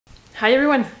Hi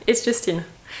everyone, it's Justine.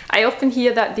 I often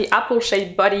hear that the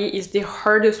apple-shaped body is the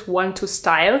hardest one to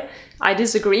style. I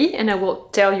disagree, and I will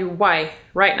tell you why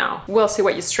right now. We'll see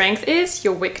what your strength is,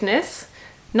 your weakness,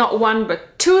 not one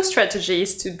but two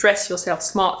strategies to dress yourself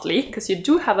smartly, because you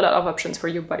do have a lot of options for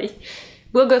your body.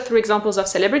 We'll go through examples of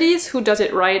celebrities, who does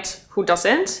it right, who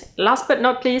doesn't. Last but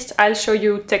not least, I'll show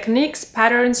you techniques,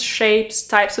 patterns, shapes,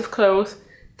 types of clothes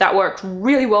that work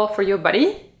really well for your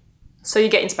body, so you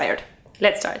get inspired.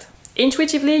 Let's start.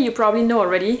 Intuitively, you probably know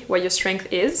already where your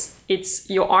strength is. It's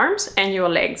your arms and your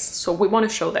legs, so we want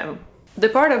to show them. The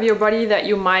part of your body that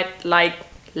you might like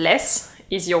less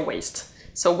is your waist.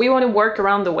 So we want to work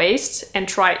around the waist and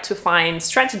try to find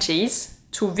strategies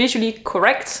to visually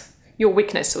correct your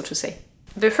weakness, so to say.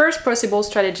 The first possible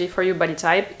strategy for your body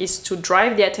type is to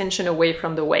drive the attention away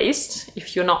from the waist.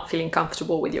 If you're not feeling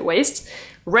comfortable with your waist,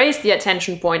 raise the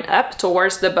attention point up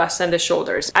towards the bust and the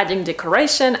shoulders. Adding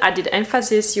decoration, added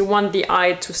emphasis, you want the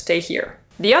eye to stay here.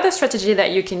 The other strategy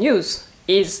that you can use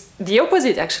is the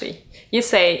opposite actually. You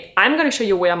say, I'm going to show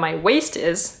you where my waist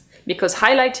is, because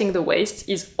highlighting the waist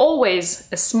is always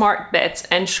a smart bet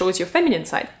and shows your feminine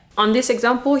side. On this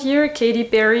example here, Katy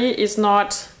Perry is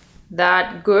not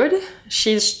that good.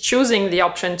 She's choosing the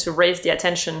option to raise the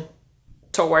attention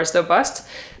towards the bust,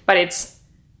 but it's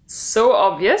so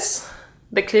obvious.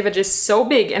 The cleavage is so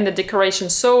big and the decoration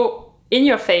so in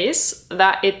your face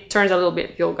that it turns a little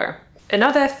bit vulgar.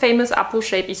 Another famous apple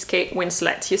shape is Kate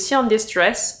Winslet. You see on this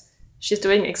dress, she's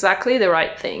doing exactly the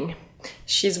right thing.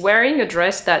 She's wearing a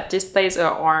dress that displays her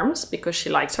arms because she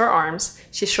likes her arms.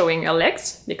 She's showing her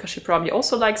legs because she probably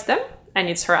also likes them, and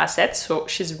it's her asset, so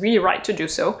she's really right to do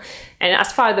so. And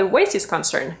as far as the waist is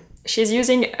concerned, she's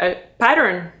using a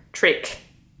pattern trick.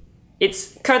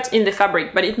 It's cut in the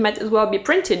fabric, but it might as well be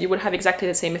printed. You would have exactly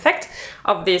the same effect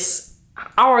of this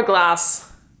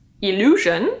hourglass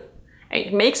illusion.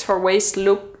 It makes her waist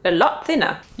look a lot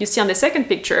thinner. You see on the second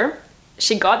picture,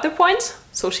 she got the point,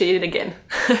 so she did it again.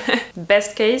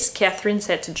 Best case,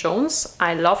 Zeta-Jones.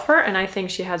 I love her and I think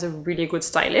she has a really good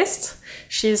stylist.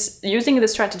 She's using the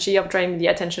strategy of driving the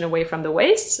attention away from the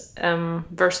waist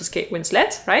versus Kate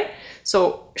Winslet, right?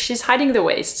 So she's hiding the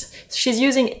waist. She's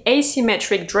using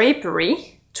asymmetric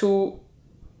drapery to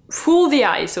fool the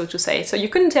eye, so to say. So you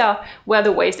couldn't tell where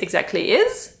the waist exactly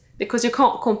is, because you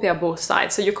can't compare both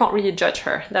sides, so you can't really judge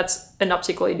her. That's an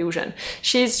optical illusion.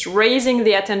 She's raising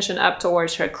the attention up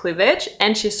towards her cleavage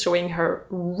and she's showing her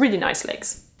really nice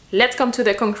legs. Let's come to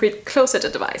the concrete closet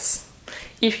advice.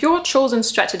 If your chosen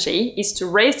strategy is to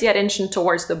raise the attention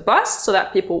towards the bust so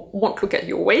that people won't look at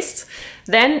your waist,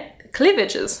 then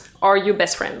cleavages are your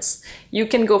best friends. You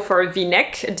can go for a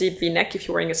V-neck, a deep V-neck if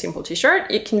you're wearing a simple t-shirt.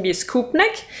 It can be a scoop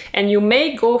neck, and you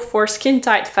may go for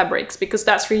skin-tight fabrics because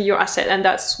that's really your asset and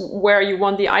that's where you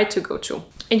want the eye to go to.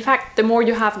 In fact, the more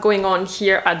you have going on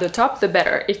here at the top, the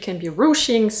better. It can be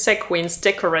ruching, sequins,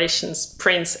 decorations,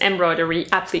 prints, embroidery,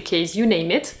 appliques, you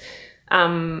name it.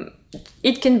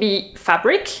 It can be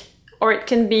fabric or it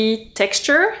can be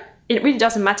texture. It really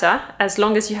doesn't matter as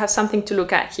long as you have something to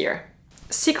look at here.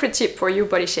 Secret tip for your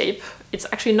body shape, it's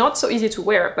actually not so easy to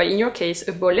wear, but in your case,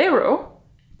 a bolero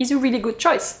is a really good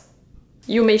choice.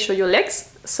 You may show your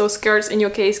legs, so skirts in your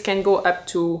case can go up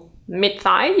to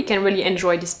mid-thigh. You can really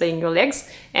enjoy displaying your legs,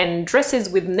 and dresses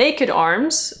with naked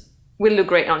arms will look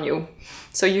great on you.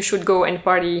 So you should go and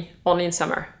party only in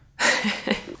summer.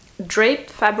 Draped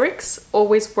fabrics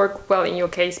always work well in your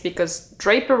case because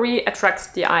drapery attracts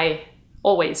the eye.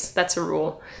 Always, that's a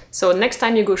rule. So next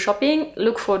time you go shopping,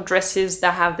 look for dresses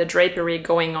that have the drapery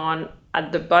going on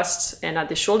at the bust and at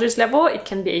the shoulders level. It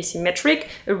can be asymmetric.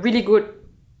 A really good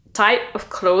type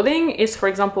of clothing is, for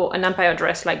example, an empire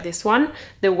dress like this one.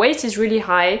 The waist is really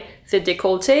high, the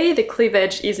décolleté, the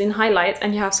cleavage is in highlight,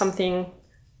 and you have something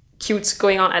cute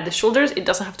going on at the shoulders. It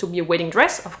doesn't have to be a wedding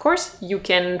dress, of course. You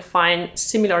can find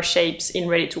similar shapes in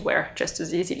ready-to-wear just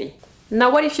as easily.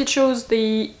 Now, what if you chose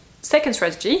the second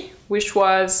strategy, which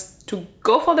was to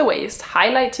go for the waist,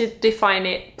 highlight it, define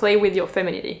it, play with your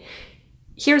femininity?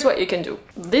 Here's what you can do.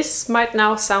 This might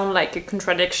now sound like a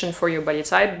contradiction for your body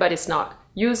type, but it's not.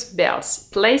 Use belts.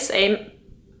 Place aim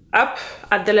up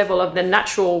at the level of the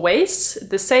natural waist,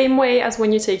 the same way as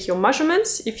when you take your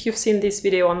measurements. If you've seen this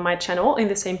video on my channel in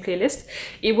the same playlist,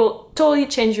 it will totally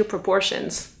change your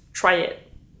proportions. Try it.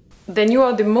 Then you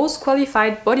are the most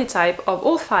qualified body type of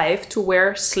all 5 to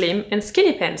wear slim and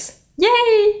skinny pants.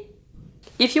 Yay!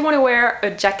 If you want to wear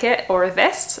a jacket or a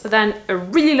vest, then a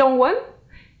really long one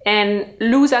and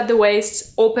loose at the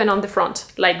waist, open on the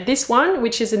front, like this one,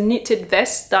 which is a knitted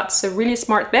vest. That's a really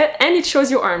smart bet, and it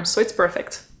shows your arms, so it's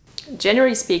perfect.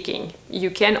 Generally speaking, you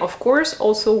can of course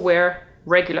also wear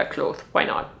regular clothes, why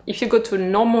not? If you go to a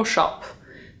normal shop,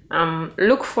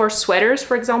 look for sweaters,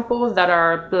 for example, that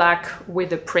are black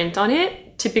with a print on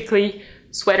it, typically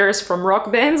sweaters from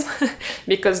rock bands,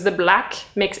 because the black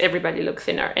makes everybody look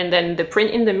thinner, and then the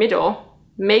print in the middle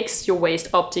makes your waist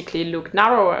optically look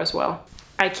narrower as well.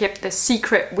 I kept the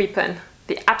secret weapon,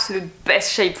 the absolute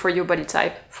best shape for your body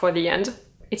type for the end.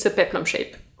 It's a peplum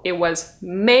shape. It was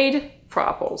made for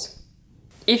apples.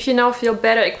 If you now feel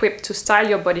better equipped to style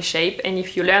your body shape, and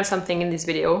if you learned something in this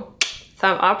video,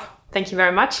 thumb up, thank you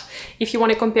very much. If you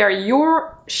want to compare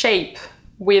your shape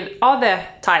with other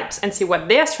types and see what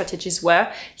their strategies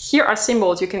were, here are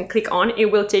symbols you can click on.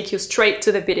 It will take you straight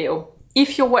to the video.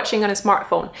 If you're watching on a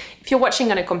smartphone, if you're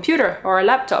watching on a computer or a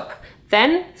laptop,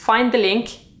 then find the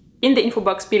link in the info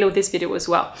box below this video as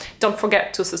well. Don't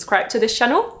forget to subscribe to this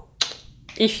channel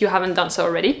if you haven't done so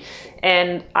already,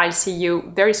 and I'll see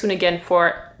you very soon again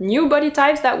for new body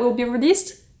types that will be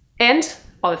released and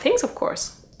other things, of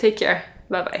course. Take care.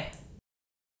 Bye bye.